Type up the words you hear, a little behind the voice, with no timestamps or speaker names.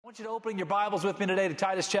want you to open your Bibles with me today to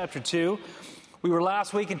Titus chapter 2. We were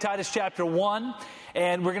last week in Titus chapter 1,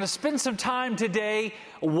 and we're going to spend some time today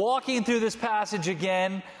walking through this passage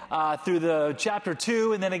again, through the chapter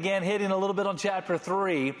 2, and then again hitting a little bit on chapter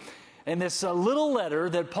 3. And this little letter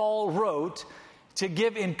that Paul wrote to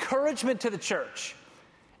give encouragement to the church.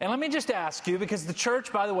 And let me just ask you, because the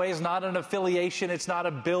church, by the way, is not an affiliation, it's not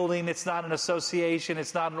a building, it's not an association,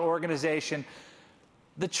 it's not an organization.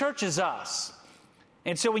 The church is us.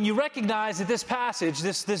 And so when you recognize that this passage,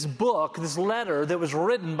 this book, this letter that was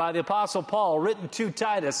written by the Apostle Paul, written to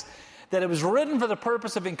Titus, that it was written for the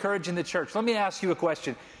purpose of encouraging the church. Let me ask you a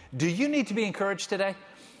question. Do you need to be encouraged today?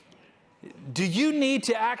 Do you need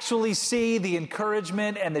to actually see the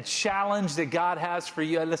encouragement and the challenge that God has for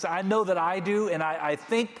you? Listen, I know that I do, and I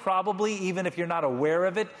think probably even if you're not aware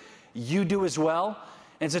of it, you do as well.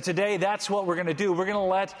 And so today, that's what we're going to do. We're going to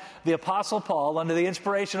let the Apostle Paul, under the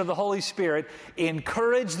inspiration of the Holy Spirit,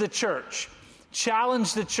 encourage the church,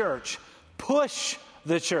 challenge the church, push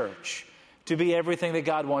the church to be everything that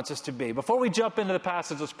God wants us to be. Before we jump into the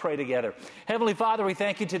passage, let's pray together. Heavenly Father, we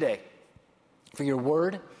thank you today for your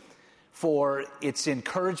word, for its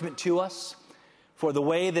encouragement to us, for the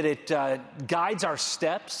way that it guides our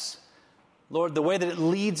steps. Lord, the way that it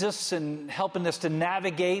leads us and helping us to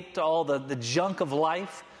navigate all the junk of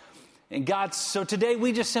life. And God, so today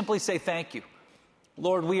we just simply say thank you.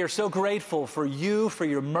 Lord, we are so grateful for you, for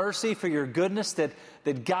your mercy, for your goodness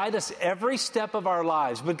that guide us every step of our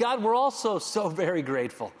lives. But God, we're also so very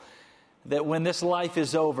grateful that when this life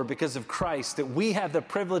is over because of Christ, that we have the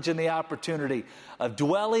privilege and the opportunity of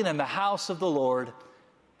dwelling in the house of the Lord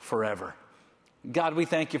forever. God, we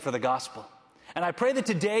thank you for the gospel. And I pray that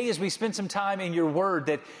today, as we spend some time in your word,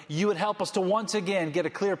 that you would help us to once again get a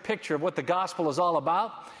clear picture of what the gospel is all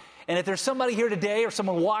about. And if there's somebody here today or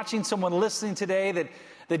someone watching, someone listening today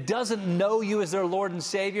that doesn't know you as their Lord and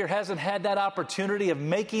Savior, hasn't had that opportunity of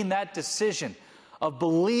making that decision, of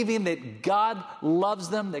believing that God loves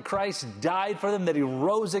them, that Christ died for them, that He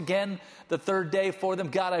rose again the third day for them,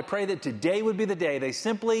 God, I pray that today would be the day they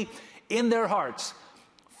simply, in their hearts,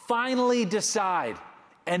 finally decide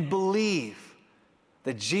and believe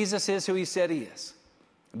that Jesus is who He said He is,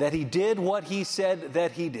 that He did what He said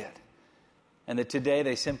that He did, and that today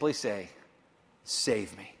they simply say,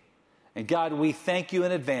 save me. And God, we thank you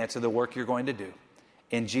in advance of the work you're going to do.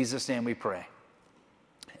 In Jesus' name we pray.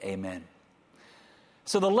 Amen.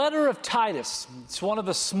 So the letter of Titus, it's one of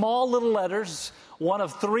the small little letters, one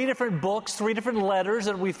of three different books, three different letters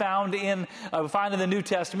that we find in the New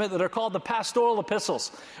Testament that are called the pastoral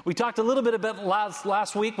epistles. We talked a little bit about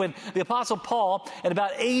last week when the Apostle Paul, at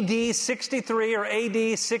about AD 63 or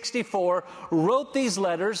AD 64, wrote these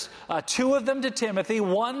letters, two of them to Timothy,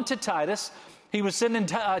 one to Titus. He was sending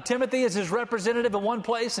Timothy as his representative in one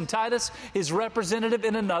place and Titus his representative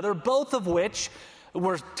in another, both of which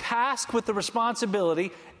were tasked with the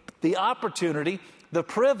responsibility, the opportunity, the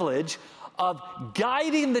privilege of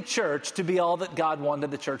guiding the church to be all that God wanted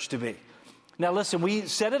the church to be. Now listen, we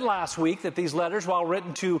said it last week that these letters, while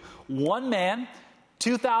written to one man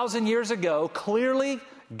 2,000 years ago, clearly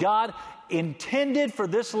God intended for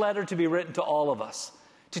this letter to be written to all of us,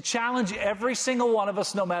 to challenge every single one of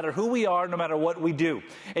us, no matter who we are, no matter what we do.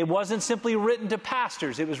 It wasn't simply written to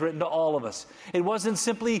pastors, it was written to all of us. It wasn't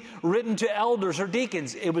simply written to elders or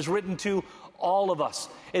deacons, it was written to all of us.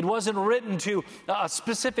 It wasn't written to a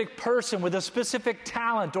specific person with a specific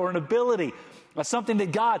talent or an ability, something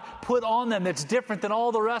that God put on them that's different than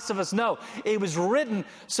all the rest of us. No, it was written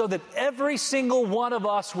so that every single one of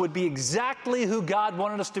us would be exactly who God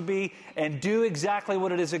wanted us to be and do exactly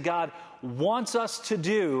what it is that God wants us to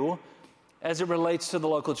do as it relates to the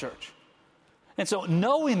local church. And so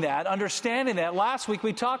knowing that, understanding that, last week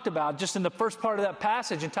we talked about, just in the first part of that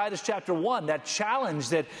passage in Titus chapter 1, that challenge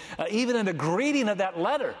that even in the greeting of that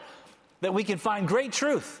letter, that we can find great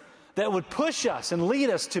truth that would push us and lead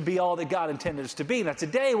us to be all that God intended us to be. Now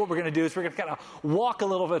today what we're going to do is we're going to kind of walk a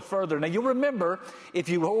little bit further. Now you'll remember, if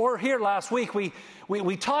you were here last week, we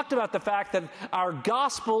talked about the fact that our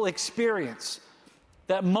gospel experience,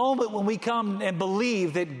 that moment when we come and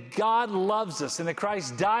believe that God loves us and that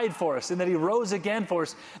Christ died for us and that He rose again for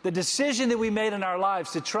us, the decision that we made in our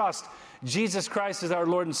lives to trust Jesus Christ as our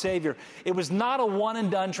Lord and Savior, it was not a one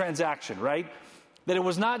and done transaction, right? That it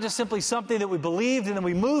was not just simply something that we believed and then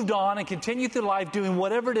we moved on and continued through life doing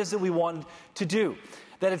whatever it is that we wanted to do.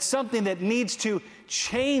 That it's something that needs to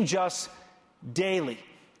change us daily.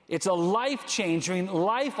 It's a life-changing,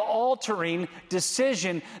 life-altering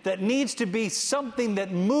decision that needs to be something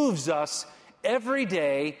that moves us every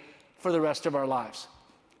day for the rest of our lives.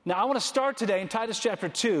 Now, I want to start today in Titus chapter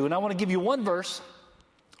 2, and I want to give you one verse,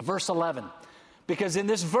 verse 11. because in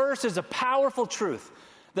this verse is a powerful truth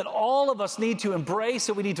that all of us need to embrace,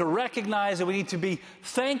 that we need to recognize, that we need to be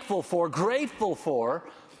thankful for, grateful for.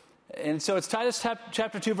 And so it's Titus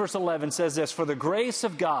chapter 2, verse 11 says this, "For the grace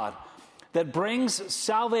of God that brings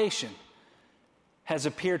salvation has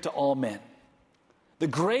appeared to all men." The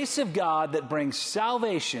grace of God that brings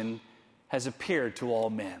salvation has appeared to all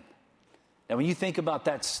men. Now, when you think about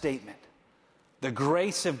that statement, the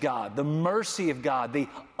grace of God, the mercy of God, the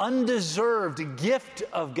undeserved gift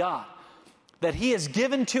of God, that He has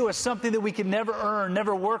given to us something that we can never earn,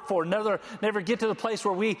 never work for, never get to the place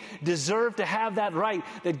where we deserve to have that right,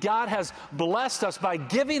 that God has blessed us by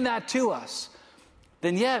giving that to us,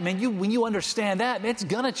 then yeah, man, when you understand that, man, it's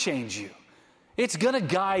going to change you. It's going to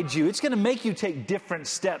guide you. It's going to make you take different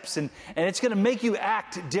steps, and it's going to make you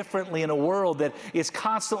act differently in a world that is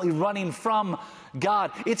constantly running from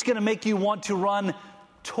God. It's going to make you want to run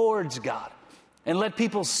towards God and let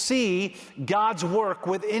people see God's work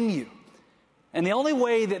within you. And the only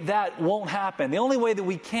way that that won't happen, the only way that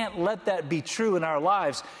we can't let that be true in our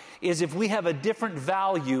lives is if we have a different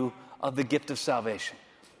value of the gift of salvation.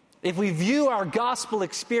 If we view our gospel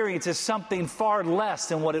experience as something far less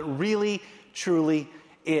than what it really truly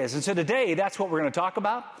is. And so today, that's what we're going to talk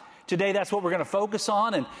about. Today, that's what we're going to focus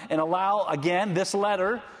on and allow, again, this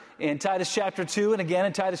letter in Titus chapter 2 and again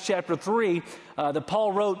in Titus chapter 3 that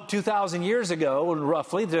Paul wrote 2,000 years ago,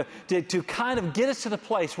 roughly, to kind of get us to the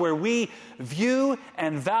place where we view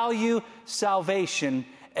and value salvation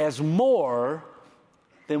as more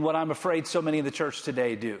than what I'm afraid so many in the church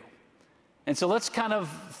today do. And so let's kind of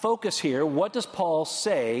focus here. What does Paul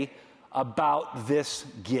say about this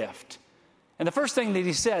gift? And the first thing that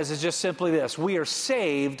he says is just simply this: we are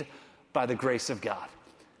saved by the grace of God.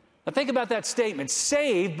 Now think about that statement,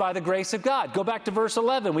 saved by the grace of God. Go back to verse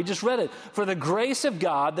 11, we just read it. "For the grace of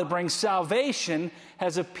God that brings salvation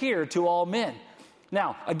has appeared to all men."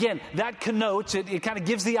 Now, again, that connotes, it kind of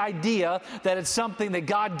gives the idea that it's something that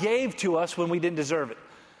God gave to us when we didn't deserve it.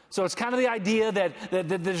 So it's kind of the idea that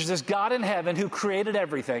there's this God in heaven who created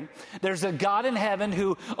everything. There's a God in heaven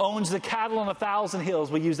who owns the cattle on 1,000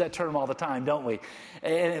 hills. We use that term all the time, don't we?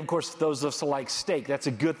 And of course, those of us who like steak, that's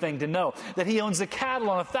a good thing to know. That He owns the cattle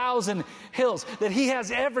on 1,000 hills. That He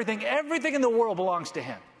has everything. Everything in the world belongs to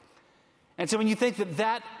Him. And so when you think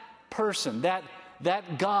that person,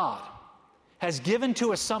 that God has given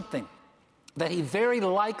to us something that He very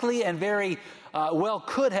likely and very well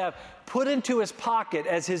could have put into His pocket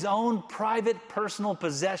as His own private personal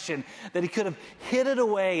possession, that He could have hid it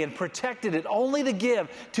away and protected it only to give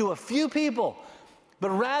to a few people. But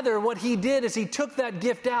rather what He did is He took that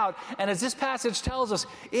gift out, and as this passage tells us,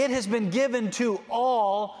 it has been given to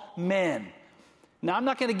all men. Now, I'm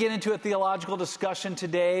not going to get into a theological discussion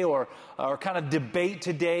today or kind of debate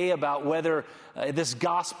today about whether this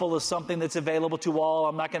gospel is something that's available to all.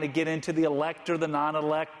 I'm not going to get into the elect or the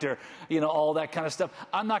non-elect or, all that kind of stuff.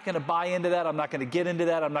 I'm not going to buy into that. I'm not going to get into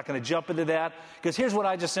that. I'm not going to jump into that. Because here's what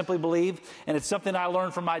I just simply believe, and it's something I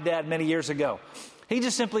learned from my dad many years ago. He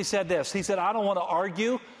just simply said this. He said, I don't want to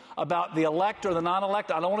argue about the elect or the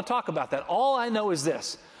non-elect. I don't want to talk about that. All I know is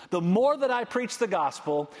this. The more that I preach the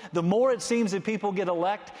gospel, the more it seems that people get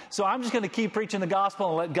elect. So I'm just going to keep preaching the gospel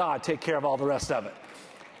and let God take care of all the rest of it.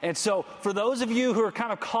 And so for those of you who are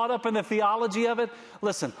kind of caught up in the theology of it,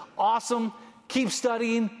 listen, awesome. Keep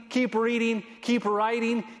studying, keep reading, keep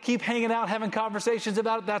writing, keep hanging out, having conversations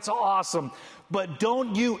about it. That's awesome. But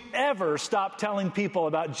don't you ever stop telling people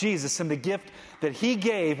about Jesus and the gift that He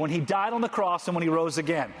gave when He died on the cross and when He rose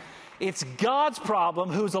again. It's God's problem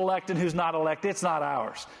who's elect and who's not elect. It's not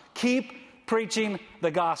ours. Keep preaching the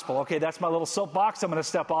gospel. Okay, that's my little soapbox. I'm going to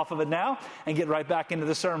step off of it now and get right back into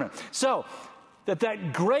the sermon. So,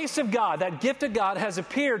 that grace of God, that gift of God has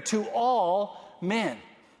appeared to all men.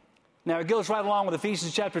 Now, it goes right along with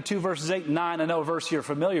Ephesians chapter 2, verses 8 and 9. I know a verse you're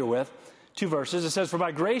familiar with. 2 verses. It says, "For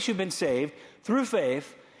by grace you've been saved through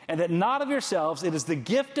faith, and that not of yourselves. It is the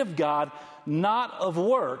gift of God, not of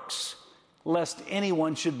works, lest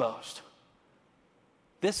anyone should boast."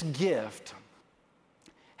 This gift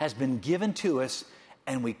has been given to us,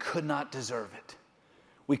 and we could not deserve it.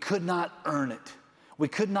 We could not earn it. We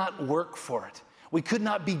could not work for it. We could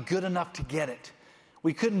not be good enough to get it.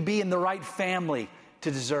 We couldn't be in the right family to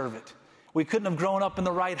deserve it. We couldn't have grown up in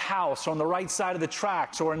the right house or on the right side of the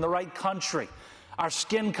tracks or in the right country. Our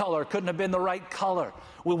skin color couldn't have been the right color.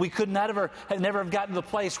 We could never have gotten to the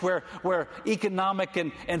place where economic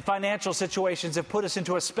and financial situations have put us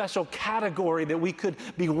into a special category that we could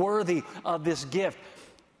be worthy of this gift.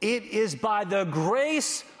 It is by the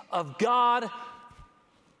grace of God,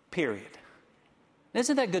 period.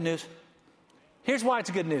 Isn't that good news? Here's why it's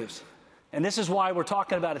good news. And this is why we're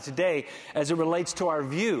talking about it today as it relates to our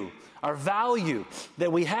view, our value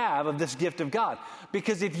that we have of this gift of God.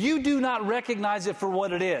 Because if you do not recognize it for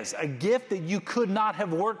what it is, a gift that you could not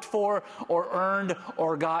have worked for or earned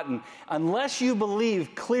or gotten, unless you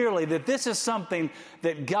believe clearly that this is something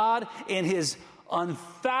that God in His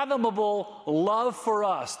unfathomable love for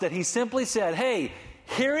us, that He simply said, hey,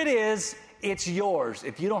 here it is, it's yours.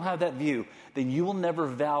 If you don't have that view, then you will never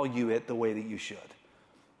value it the way that you should.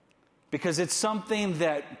 Because it's something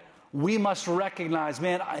that we must recognize,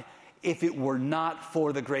 man, if it were not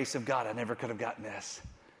for the grace of God, I never could have gotten this.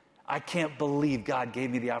 I can't believe God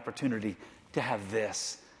gave me the opportunity to have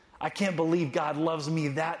this. I can't believe God loves me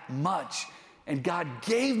that much. And God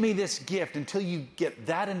gave me this gift. Until you get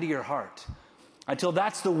that into your heart, until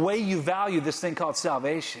that's the way you value this thing called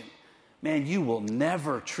salvation, man, you will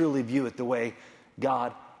never truly view it the way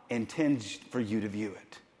God intends for you to view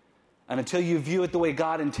it. And until you view it the way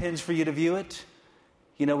God intends for you to view it,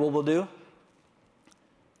 you know what we'll do?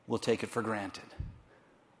 We'll take it for granted.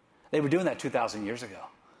 They were doing that 2,000 years ago.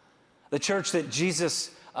 The church that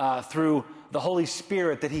Jesus, through the Holy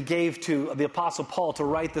Spirit that He gave to the Apostle Paul to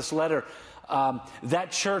write this letter,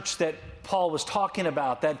 that church that Paul was talking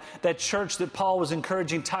about, that church that Paul was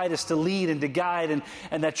encouraging Titus to lead and to guide,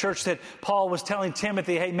 and that church that Paul was telling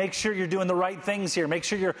Timothy, hey, make sure you're doing the right things here. Make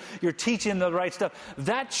sure you're teaching the right stuff.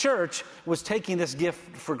 That church was taking this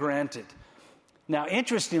gift for granted. Now,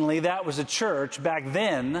 interestingly, that was a church back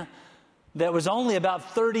then that was only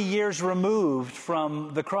about 30 years removed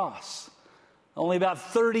from the cross. Only about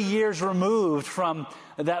 30 years removed from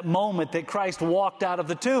that moment that Christ walked out of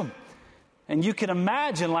the tomb. And you can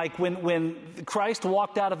imagine, like, when Christ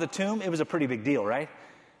walked out of the tomb, it was a pretty big deal, right?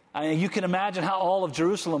 I mean, you can imagine how all of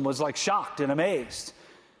Jerusalem was, like, shocked and amazed.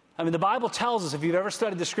 I mean, the Bible tells us, if you've ever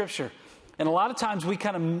studied the Scripture, and a lot of times we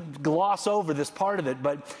kind of gloss over this part of it,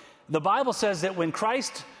 but the Bible says that when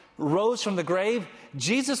Christ rose from the grave,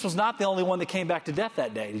 Jesus was not the only one that came back to death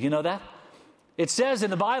that day. Did you know that? It says in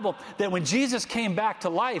the Bible that when Jesus came back to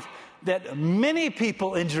life, that many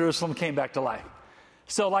people in Jerusalem came back to life.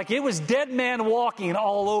 So, like, it was dead man walking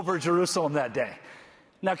all over Jerusalem that day.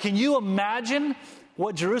 Now, can you imagine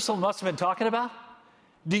what Jerusalem must have been talking about?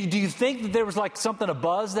 Do you think that there was, like, something a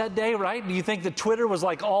buzz that day, right? Do you think that Twitter was,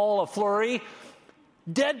 like, all a flurry?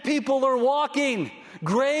 Dead people are walking.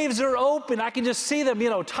 Graves are open. I can just see them,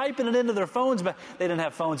 typing it into their phones. But they didn't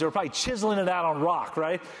have phones. They were probably chiseling it out on rock,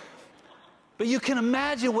 right? But you can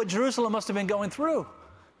imagine what Jerusalem must have been going through.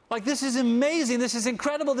 Like, this is amazing. This is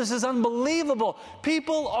incredible. This is unbelievable.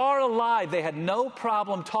 People are alive. They had no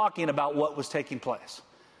problem talking about what was taking place.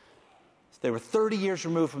 They were 30 years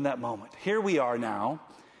removed from that moment. Here we are now,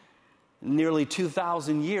 nearly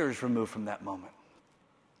 2,000 years removed from that moment.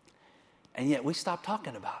 And yet we stopped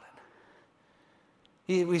talking about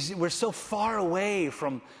it. We're so far away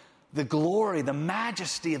from the glory, the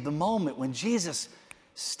majesty of the moment when Jesus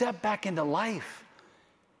stepped back into life,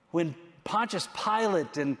 when Pontius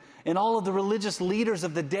Pilate and all of the religious leaders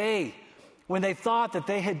of the day, when they thought that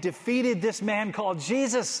they had defeated this man called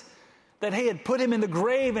Jesus, that he had put him in the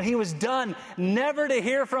grave and he was done, never to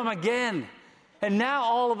hear from again. And now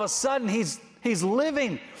all of a sudden he's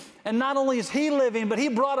living. And not only is he living, but he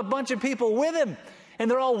brought a bunch of people with him. And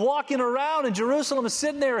they're all walking around, and Jerusalem is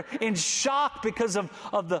sitting there in shock because of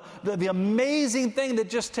the amazing thing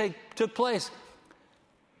that just took place.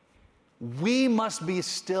 We must be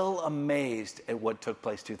still amazed at what took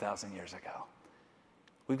place 2,000 years ago.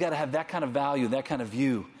 We've got to have that kind of value, that kind of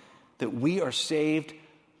view, that we are saved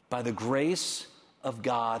by the grace of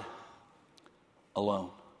God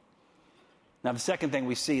alone. Now, the second thing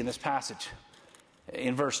we see in this passage,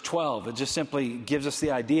 in verse 12, it just simply gives us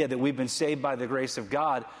the idea that we've been saved by the grace of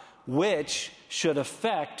God, which should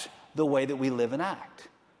affect the way that we live and act.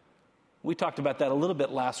 We talked about that a little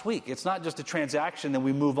bit last week. It's not just a transaction that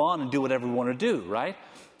we move on and do whatever we want to do, right?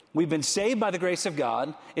 We've been saved by the grace of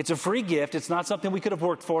God. It's a free gift. It's not something we could have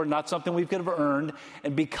worked for, not something we could have earned.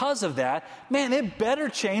 And because of that, man, it better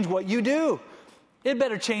change what you do. It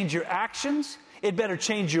better change your actions. It better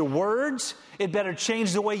change your words. It better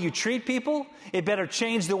change the way you treat people. It better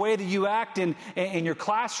change the way that you act in your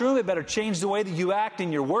classroom. It better change the way that you act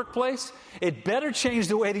in your workplace. It better change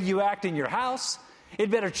the way that you act in your house. It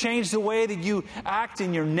better change the way that you act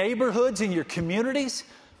in your neighborhoods, in your communities.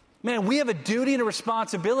 Man, we have a duty and a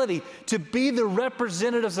responsibility to be the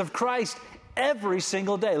representatives of Christ every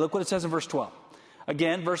single day. Look what it says in verse 12.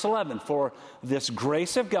 Again, verse 11. For this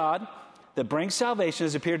grace of God that brings salvation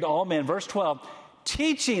has appeared to all men. Verse 12.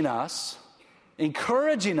 Teaching us,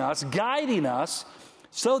 encouraging us, guiding us,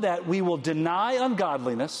 so that we will deny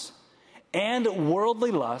ungodliness and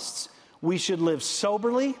worldly lusts. We should live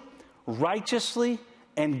soberly, righteously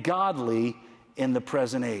and godly in the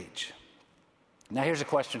present age. Now here's a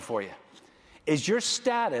question for you. Is your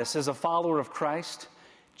status as a follower of Christ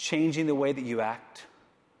changing the way that you act?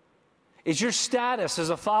 Is your status as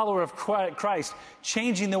a follower of Christ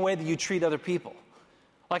changing the way that you treat other people?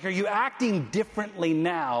 Like, are you acting differently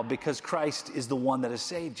now because Christ is the one that has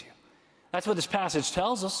saved you? That's what this passage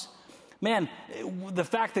tells us. Man, the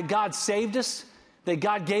fact that God saved us, that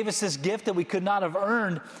God gave us this gift that we could not have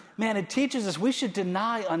earned, man, it teaches us we should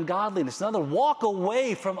deny ungodliness. In other words, walk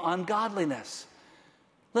away from ungodliness.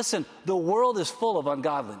 Listen, the world is full of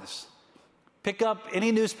ungodliness. Pick up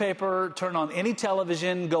any newspaper, turn on any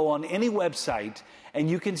television, go on any website, and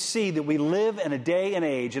you can see that we live in a day and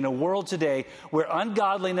age, in a world today, where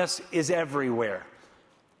ungodliness is everywhere.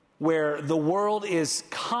 Where the world is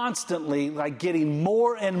constantly like getting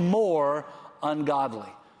more and more ungodly.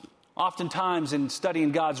 Oftentimes in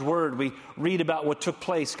studying God's Word, we read about what took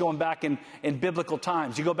place going back in biblical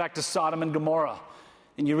times. You go back to Sodom and Gomorrah,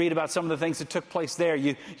 and you read about some of the things that took place there.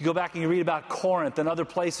 You go back and you read about Corinth and other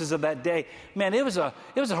places of that day. Man, it was a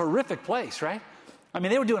horrific place, right? I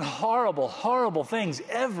mean, they were doing horrible, horrible things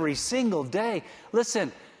every single day.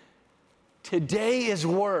 Listen, today is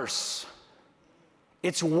worse.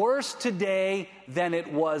 It's worse today than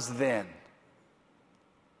it was then.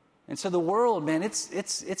 And so the world, man,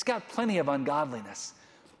 it's got plenty of ungodliness.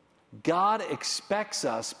 God expects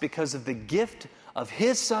us, because of the gift of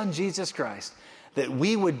His Son, Jesus Christ, that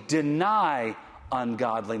we would deny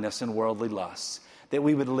ungodliness and worldly lusts, that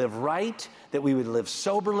we would live right, that we would live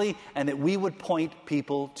soberly, and that we would point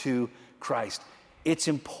people to Christ. It's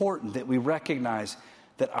important that we recognize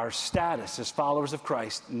that our status as followers of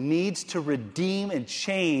Christ needs to redeem and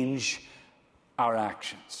change our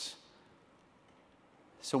actions.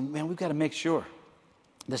 So, man, we've got to make sure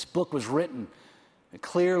this book was written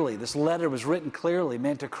clearly, this letter was written clearly,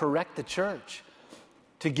 man, to correct the church,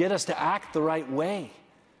 to get us to act the right way,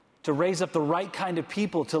 to raise up the right kind of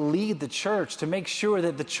people, to lead the church, to make sure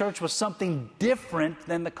that the church was something different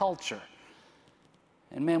than the culture.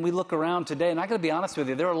 And man, we look around today, and I got to be honest with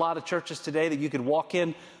you, there are a lot of churches today that you could walk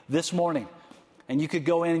in this morning, and you could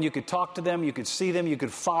go in and you could talk to them, you could see them, you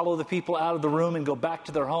could follow the people out of the room and go back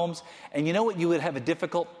to their homes. And you know what you would have a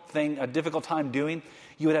difficult time doing?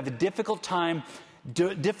 You would have a difficult time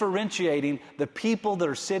differentiating the people that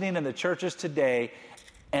are sitting in the churches today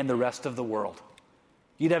and the rest of the world.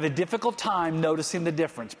 You'd have a difficult time noticing the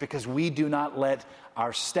difference because we do not let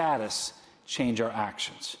our status change our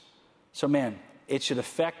actions. So man, it should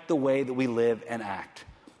affect the way that we live and act.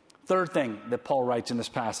 Third thing that Paul writes in this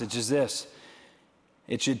passage is this.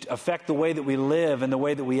 It should affect the way that we live and the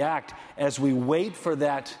way that we act as we wait for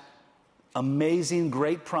that amazing,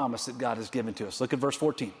 great promise that God has given to us. Look at verse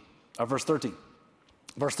 13. Verse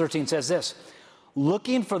 13 says this,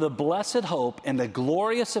 looking for the blessed hope and the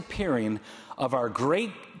glorious appearing of our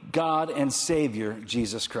great God and Savior,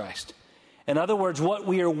 Jesus Christ. In other words, what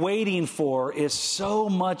we are waiting for is so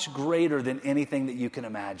much greater than anything that you can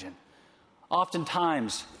imagine.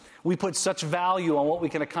 Oftentimes, we put such value on what we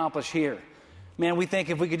can accomplish here. Man, we think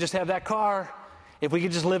if we could just have that car, if we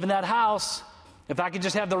could just live in that house, if I could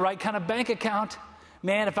just have the right kind of bank account,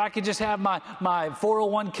 man, if I could just have my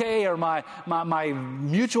 401k or my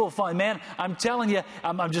mutual fund, man, I'm telling you,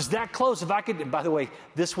 I'm just that close. If I could, and by the way,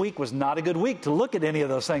 this week was not a good week to look at any of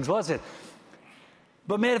those things, was it?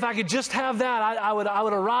 But man, if I could just have that, I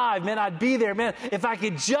would arrive, man, I'd be there, man. If I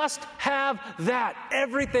could just have that,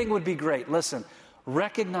 everything would be great. Listen,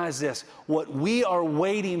 recognize this. What we are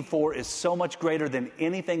waiting for is so much greater than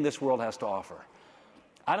anything this world has to offer.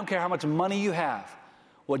 I don't care how much money you have.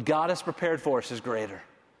 What God has prepared for us is greater.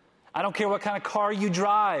 I don't care what kind of car you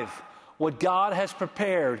drive. What God has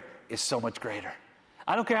prepared is so much greater.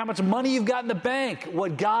 I don't care how much money you've got in the bank.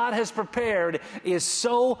 What God has prepared is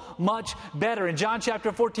so much better. In John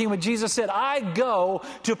chapter 14, when Jesus said, I go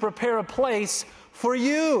to prepare a place for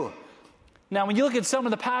you. Now, when you look at some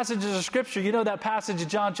of the passages of Scripture, you know that passage in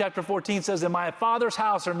John chapter 14 says, in my Father's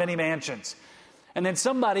house are many mansions. And then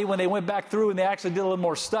somebody, when they went back through and they actually did a little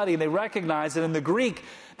more study, and they recognized that in the Greek,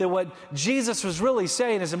 that what Jesus was really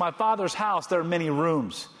saying is, in my Father's house, there are many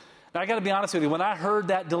rooms. Now, I got to be honest with you. When I heard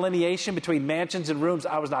that delineation between mansions and rooms,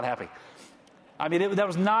 I was not happy. I mean, that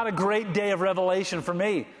was not a great day of revelation for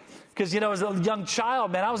me. Because, as a young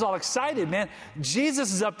child, man, I was all excited, man.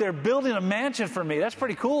 Jesus is up there building a mansion for me. That's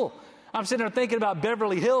pretty cool. I'm sitting there thinking about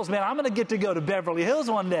Beverly Hills. Man, I'm going to go to Beverly Hills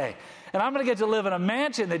one day. And I'm going to get to live in a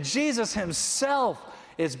mansion that Jesus himself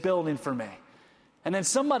is building for me. And then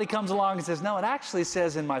somebody comes along and says, no, it actually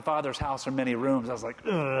says in my Father's house are many rooms. I was like,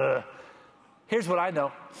 ugh. Here's what I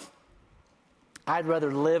know. I'd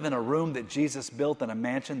rather live in a room that Jesus built in a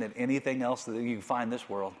mansion than anything else that you can find in this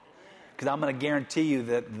world. Because I'm going to guarantee you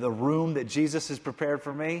that the room that Jesus has prepared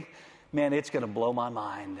for me, man, it's going to blow my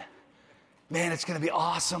mind. Man, it's going to be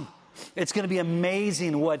awesome. It's going to be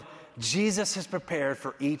amazing what Jesus has prepared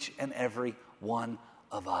for each and every one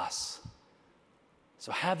of us.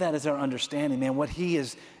 So have that as our understanding, man. What he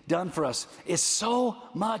has done for us is so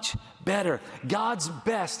much better. God's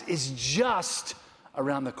best is just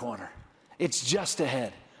around the corner. It's just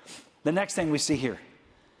ahead. The next thing we see here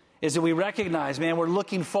is that we recognize, man, we're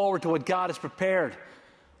looking forward to what God has prepared,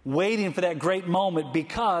 waiting for that great moment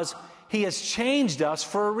because he has changed us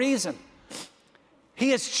for a reason. He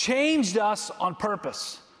has changed us on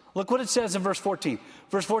purpose. Look what it says in verse 14.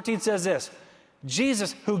 Verse 14 says this,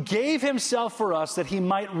 Jesus, who gave himself for us that he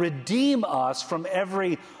might redeem us from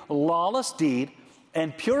every lawless deed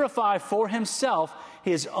and purify for himself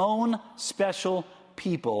his own special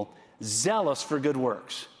people, zealous for good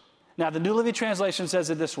works. Now, the New Living Translation says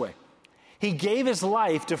it this way. He gave his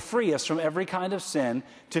life to free us from every kind of sin,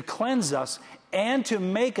 to cleanse us, and to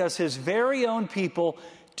make us his very own people,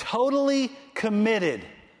 totally committed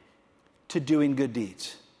to doing good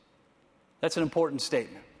deeds. That's an important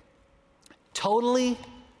statement. Totally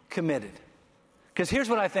committed. Because here's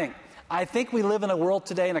what I think. I think we live in a world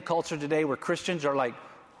today, in a culture today, where Christians are like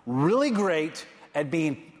really great at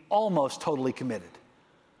being almost totally committed.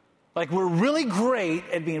 Like we're really great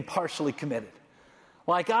at being partially committed.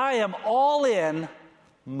 Like I am all in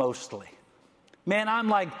mostly. Man, I'm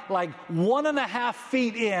like 1.5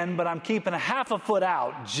 feet in, but I'm keeping a half a foot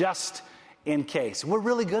out just in case. We're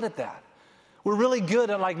really good at that. We're really good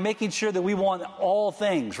at like making sure that we want all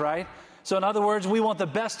things, right? So in other words, we want the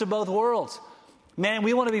best of both worlds. Man,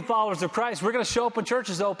 we want to be followers of Christ. We're going to show up when church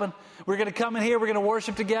is open. We're going to come in here. We're going to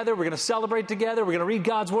worship together. We're going to celebrate together. We're going to read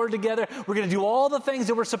God's word together. We're going to do all the things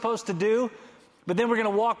that we're supposed to do. But then we're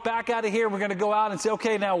going to walk back out of here. We're going to go out and say,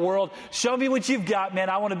 okay, now world, show me what you've got, man.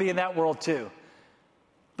 I want to be in that world too.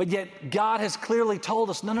 But yet God has clearly told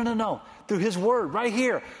us, no. Through his word right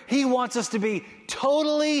here, he wants us to be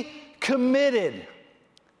totally committed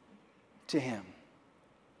to him.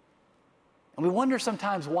 And we wonder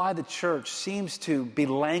sometimes why the church seems to be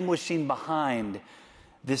languishing behind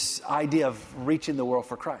this idea of reaching the world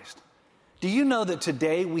for Christ. Do you know that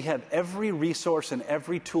today we have every resource and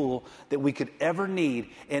every tool that we could ever need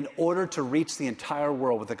in order to reach the entire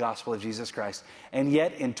world with the gospel of Jesus Christ? And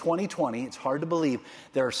yet in 2020, it's hard to believe,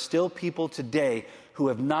 there are still people today who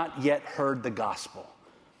have not yet heard the gospel.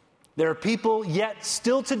 There are people yet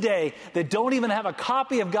still today that don't even have a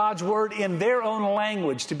copy of God's word in their own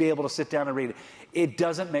language to be able to sit down and read it. It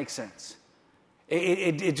doesn't make sense.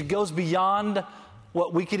 It goes beyond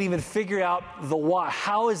what we could even figure out the why.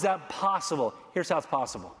 How is that possible? Here's how it's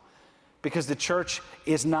possible. Because the church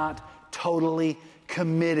is not totally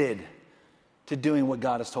committed to doing what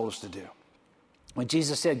God has told us to do. When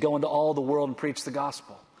Jesus said, go into all the world and preach the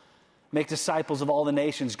gospel, make disciples of all the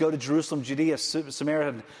nations, go to Jerusalem, Judea,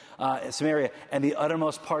 Samaria, and the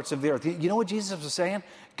uttermost parts of the earth. You know what Jesus was saying?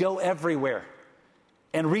 Go everywhere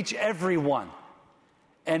and reach everyone.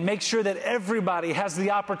 And make sure that everybody has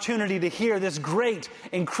the opportunity to hear this great,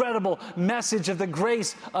 incredible message of the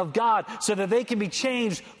grace of God so that they can be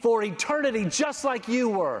changed for eternity just like you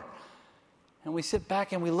were. And we sit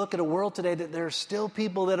back and we look at a world today that there are still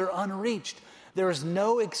people that are unreached. There is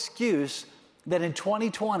no excuse that in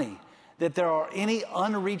 2020 that there are any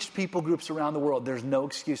unreached people groups around the world. There's no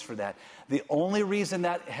excuse for that. The only reason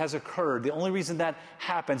that has occurred, the only reason that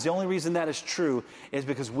happens, the only reason that is true is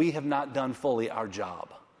because we have not done fully our job.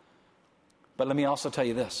 But let me also tell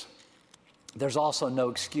you this. There's also no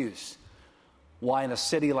excuse why in a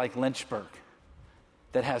city like Lynchburg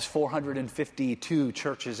that has 452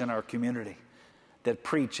 churches in our community that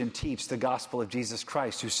preach and teach the gospel of Jesus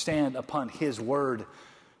Christ, who stand upon his word,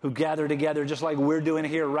 who gather together just like we're doing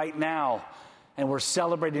here right now, and we're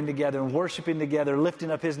celebrating together and worshiping together, lifting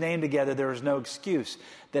up his name together, there is no excuse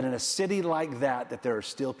that in a city like that there are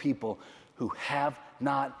still people who have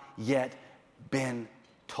not yet been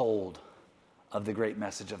told of the great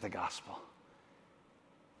message of the gospel.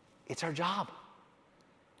 It's our job.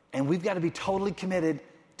 And we've got to be totally committed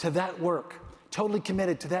to that work, totally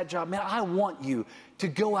committed to that job. Man, I want you to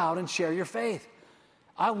go out and share your faith.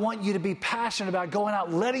 I want you to be passionate about going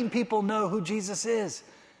out, letting people know who Jesus is.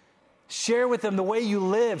 Share with them the way you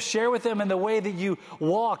live. Share with them in the way that you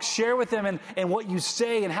walk. Share with them in what you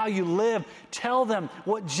say and how you live. Tell them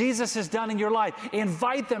what Jesus has done in your life.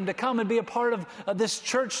 Invite them to come and be a part of this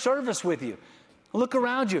church service with you. Look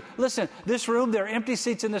around you. Listen, this room, there are empty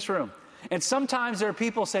seats in this room. And sometimes there are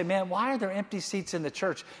people who say, man, why are there empty seats in the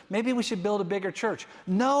church? Maybe we should build a bigger church.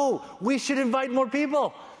 No, we should invite more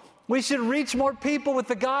people. We should reach more people with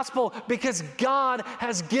the gospel because God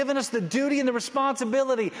has given us the duty and the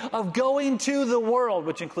responsibility of going to the world,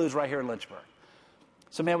 which includes right here in Lynchburg.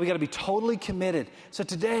 So, man, we got to be totally committed. So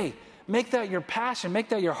today, make that your passion, make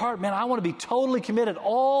that your heart. Man, I want to be totally committed,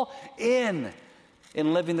 all in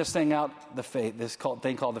living this thing out, the faith,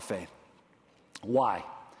 thing called the faith. Why?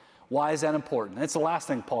 Why is that important? That's the last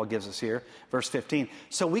thing Paul gives us here, verse 15.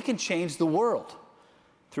 So we can change the world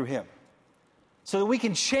through him. So that we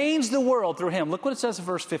can change the world through him. Look what it says in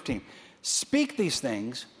verse 15. Speak these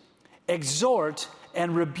things, exhort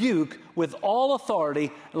and rebuke with all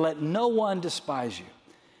authority, let no one despise you.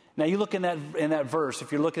 Now you look in that verse,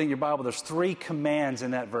 if you're looking at your Bible, there's 3 commands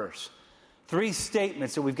in that verse. 3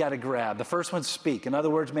 statements that we've got to grab. The first one, speak. In other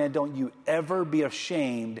words, man, don't you ever be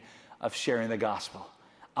ashamed of sharing the gospel.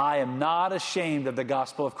 I am not ashamed of the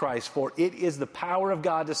gospel of Christ, for it is the power of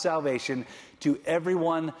God to salvation to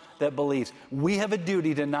everyone that believes. We have a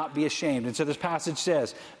duty to not be ashamed. And so this passage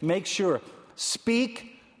says, make sure,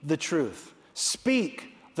 speak the truth.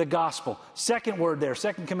 Speak the gospel. Second word there,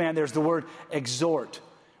 second command, there's the word exhort,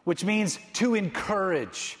 which means to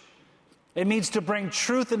encourage. It means to bring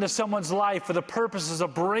truth into someone's life for the purposes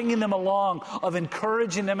of bringing them along, of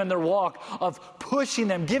encouraging them in their walk, of pushing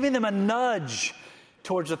them, giving them a nudge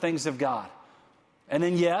towards the things of God. And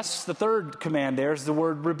then yes, the third command there is the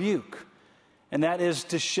word rebuke. And that is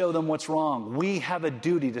to show them what's wrong. We have a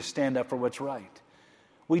duty to stand up for what's right.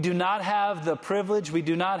 We do not have the privilege, we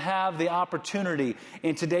do not have the opportunity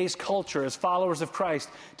in today's culture as followers of Christ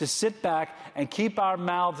to sit back and keep our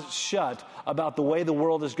mouths shut about the way the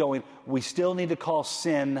world is going. We still need to call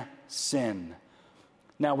sin, sin.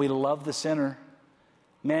 Now, we love the sinner.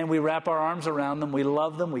 Man, we wrap our arms around them. We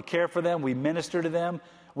love them. We care for them. We minister to them.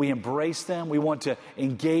 We embrace them. We want to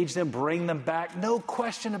engage them, bring them back. No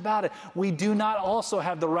question about it. We do not also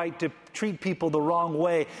have the right to treat people the wrong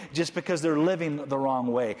way just because they're living the wrong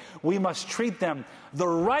way. We must treat them the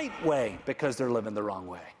right way because they're living the wrong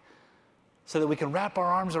way, so that we can wrap our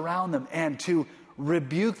arms around them and to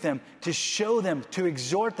rebuke them, to show them, to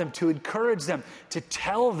exhort them, to encourage them, to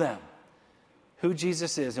tell them who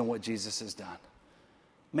Jesus is and what Jesus has done.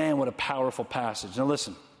 Man, what a powerful passage. Now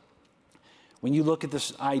listen. When you look at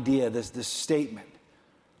this idea, this statement,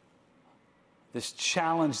 this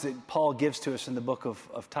challenge that Paul gives to us in the book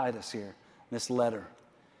of Titus here, this letter,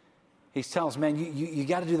 he tells us, man, you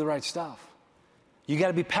got to do the right stuff. You got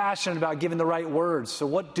to be passionate about giving the right words. So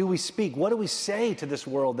what do we speak? What do we say to this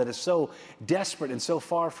world that is so desperate and so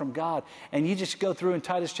far from God? And you just go through in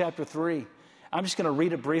Titus chapter 3. I'm just going to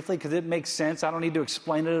read it briefly because it makes sense. I don't need to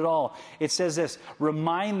explain it at all. It says this: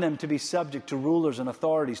 remind them to be subject to rulers and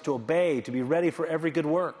authorities, to obey, to be ready for every good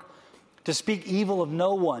work, to speak evil of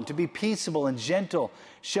no one, to be peaceable and gentle,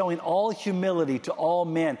 showing all humility to all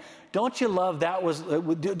men. Don't you love that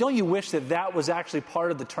don't you wish that was actually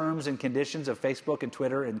part of the terms and conditions of Facebook and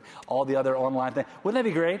Twitter and all the other online things? Wouldn't that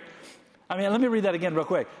be great? I mean, let me read that again real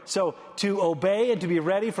quick. So, to obey and to be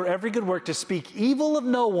ready for every good work, to speak evil of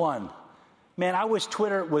no one. Man, I wish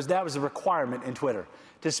that was a requirement in Twitter,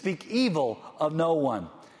 to speak evil of no one.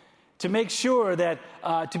 To make sure that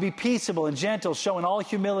to be peaceable and gentle, showing all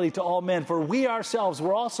humility to all men. For we ourselves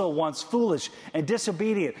were also once foolish and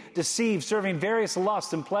disobedient, deceived, serving various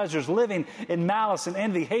lusts and pleasures, living in malice and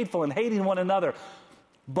envy, hateful and hating one another.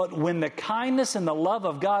 But when the kindness and the love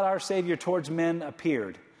of God our Savior towards men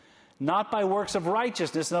appeared, not by works of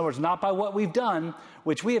righteousness, in other words, not by what we've done,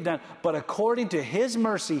 which we have done, but according to his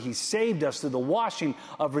mercy, he saved us through the washing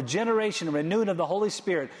of regeneration and renewing of the Holy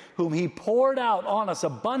Spirit, whom he poured out on us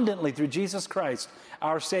abundantly through Jesus Christ,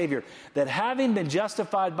 our Savior, that having been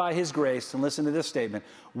justified by his grace, and listen to this statement,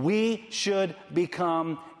 we should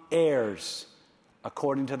become heirs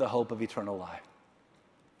according to the hope of eternal life.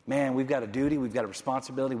 Man, we've got a duty, we've got a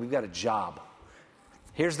responsibility, we've got a job.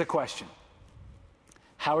 Here's the question.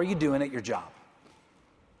 How are you doing at your job?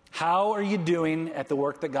 How are you doing at the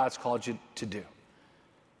work that God's called you to do?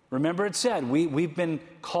 Remember it said, we've been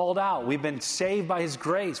called out. We've been saved by his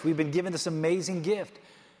grace. We've been given this amazing gift.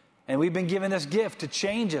 And we've been given this gift to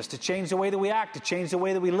change us, to change the way that we act, to change the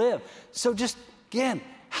way that we live. So just, again,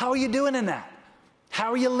 how are you doing in that?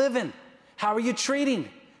 How are you living? How are you treating?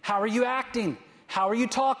 How are you acting? How are you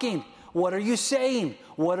talking? What are you saying?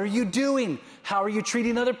 What are you doing? How are you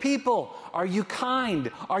treating other people? Are you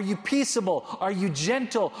kind? Are you peaceable? Are you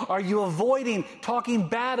gentle? Are you avoiding talking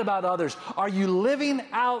bad about others? Are you living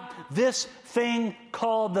out this thing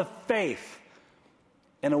called the faith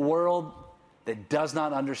in a world that does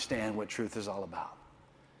not understand what truth is all about?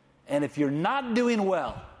 And if you're not doing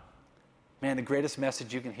well, Man, the greatest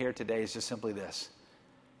message you can hear today is just simply this.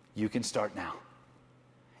 You can start now.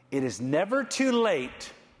 It is never too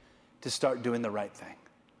late to start doing the right thing.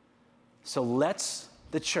 So let's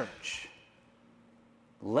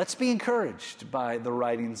be encouraged by the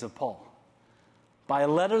writings of Paul, by a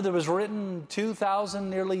letter that was written 2,000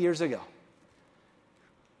 nearly years ago,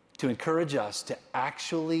 to encourage us to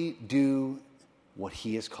actually do what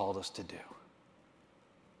he has called us to do.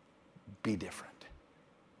 Be different.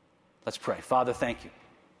 Let's pray. Father, thank you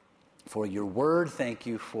for your word. Thank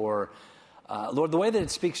you for, Lord, the way that it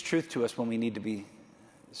speaks truth to us when we need to be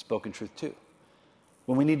spoken truth to.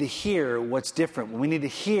 When we need to hear what's different. When we need to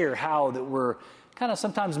hear how that we're kind of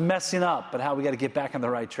sometimes messing up, but how we got to get back on the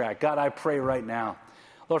right track. God, I pray right now,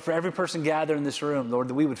 Lord, for every person gathered in this room, Lord,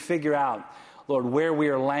 that we would figure out, Lord, where we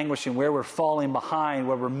are languishing, where we're falling behind,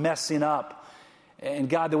 where we're messing up. And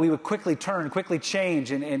God, that we would quickly turn, quickly change,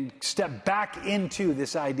 and step back into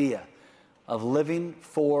this idea of living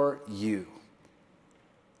for you.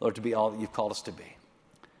 Lord, to be all that you've called us to be.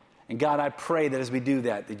 And God, I pray that as we do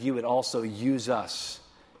that, that you would also use us,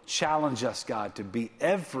 challenge us, God, to be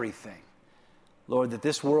everything, Lord, that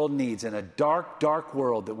this world needs. In a dark, dark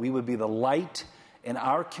world, that we would be the light in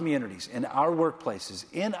our communities, in our workplaces,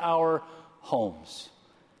 in our homes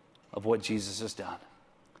of what Jesus has done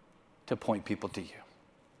to point people to you.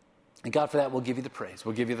 And God, for that, we'll give you the praise.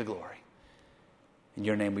 We'll give you the glory. In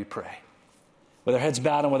your name we pray. With our heads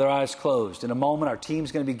bowed and with our eyes closed. In a moment, our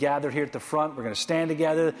team's going to be gathered here at the front. We're going to stand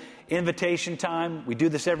together. Invitation time. We do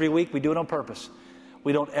this every week. We do it on purpose.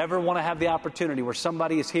 We don't ever want to have the opportunity where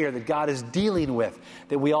somebody is here that God is dealing with,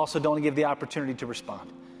 that we also don't give the opportunity to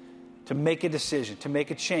respond, to make a decision, to make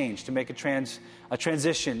a change, to make a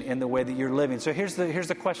transition in the way that you're living. So here's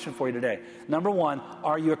the question for you today. Number one,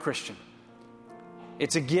 are you a Christian?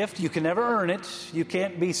 It's a gift. You can never earn it. You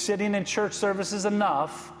can't be sitting in church services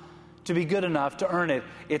enough to be good enough to earn it.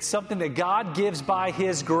 It's something that God gives by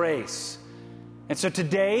his grace. And so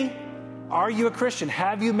today, are you a Christian?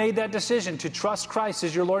 Have you made that decision to trust Christ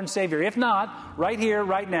as your Lord and Savior? If not, right here,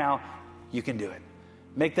 right now, you can do it.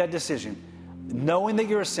 Make that decision, knowing that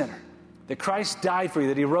you're a sinner, that Christ died for you,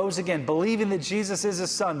 that he rose again, believing that Jesus is his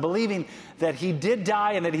son, believing that he did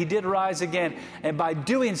die and that he did rise again. And by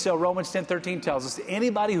doing so, Romans 10:13 tells us that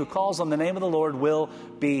anybody who calls on the name of the Lord will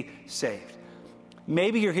be saved.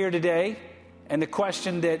 Maybe you're here today, and the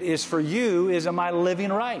question that is for you is, am I living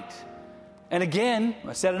right? And again,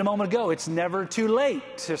 I said it a moment ago, it's never too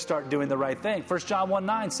late to start doing the right thing. 1 John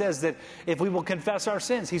 1:9 says that if we will confess our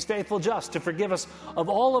sins, he's faithful just to forgive us of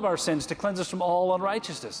all of our sins, to cleanse us from all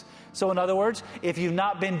unrighteousness. So in other words, if you've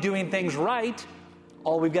not been doing things right,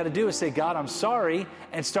 all we've got to do is say, God, I'm sorry,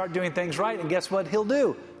 and start doing things right. And guess what he'll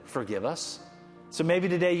do? Forgive us. So maybe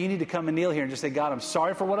today you need to come and kneel here and just say, God, I'm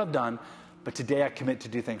sorry for what I've done, but today I commit to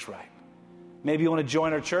do things right. Maybe you want to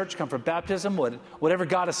join our church, come for baptism, whatever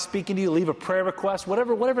God is speaking to you, leave a prayer request,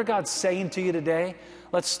 whatever God's saying to you today,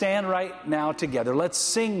 let's stand right now together. Let's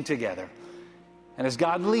sing together. And as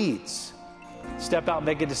God leads, step out and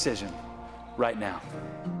make a decision right now.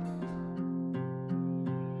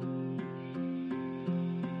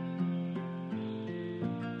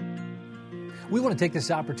 We want to take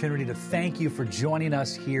this opportunity to thank you for joining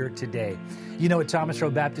us here today. You know, at Thomas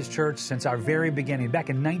Road Baptist Church, since our very beginning, back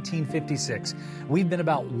in 1956, we've been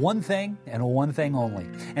about one thing and one thing only,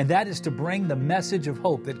 and that is to bring the message of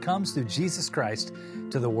hope that comes through Jesus Christ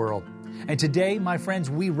to the world. And today, my friends,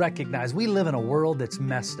 we recognize we live in a world that's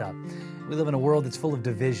messed up. We live in a world that's full of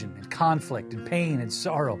division and conflict and pain and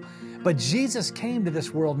sorrow. But Jesus came to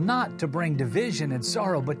this world not to bring division and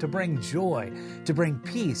sorrow, but to bring joy, to bring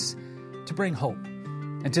peace, to bring hope.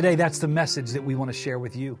 And today, that's the message that we want to share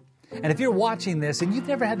with you. And if you're watching this and you've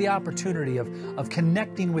never had the opportunity of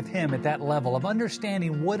connecting with him at that level, of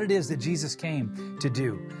understanding what it is that Jesus came to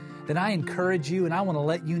do, then I encourage you and I want to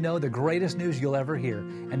let you know the greatest news you'll ever hear.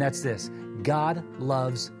 And that's this: God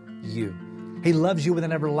loves you. He loves you with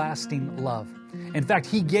an everlasting love. In fact,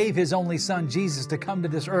 he gave his only son, Jesus, to come to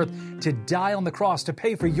this earth, to die on the cross, to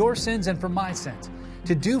pay for your sins and for my sins,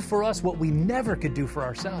 to do for us what we never could do for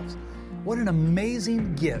ourselves. What an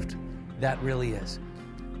amazing gift that really is.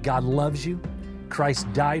 God loves you.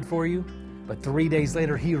 Christ died for you. But 3 days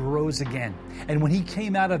later, he rose again. And when he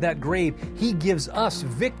came out of that grave, he gives us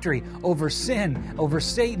victory over sin, over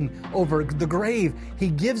Satan, over the grave. He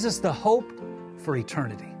gives us the hope for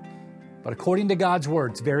eternity. But according to God's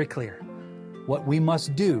word, it's very clear. What we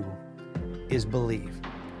must do is believe.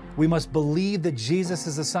 We must believe that Jesus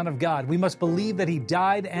is the Son of God. We must believe that he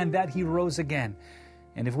died and that he rose again.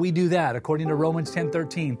 And if we do that, according to Romans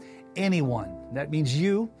 10:13, anyone, that means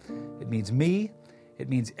you, it means me, it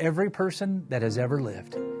means every person that has ever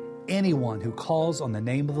lived, anyone who calls on the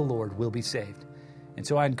name of the Lord will be saved. And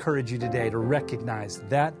so I encourage you today to recognize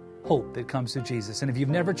that hope that comes through Jesus. And if you've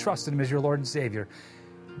never trusted Him as your Lord and Savior,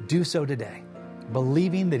 do so today,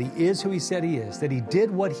 believing that He is who He said He is, that He did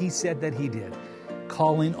what He said that He did,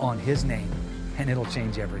 calling on His name, and it'll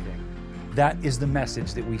change everything. That is the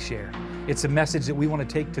message that we share. It's a message that we want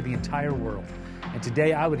to take to the entire world. And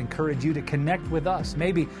today I would encourage you to connect with us,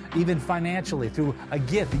 maybe even financially through a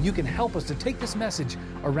gift that you can help us to take this message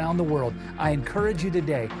around the world. I encourage you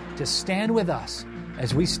today to stand with us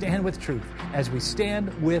as we stand with truth, as we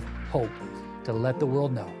stand with hope, to let the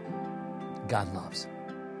world know God loves.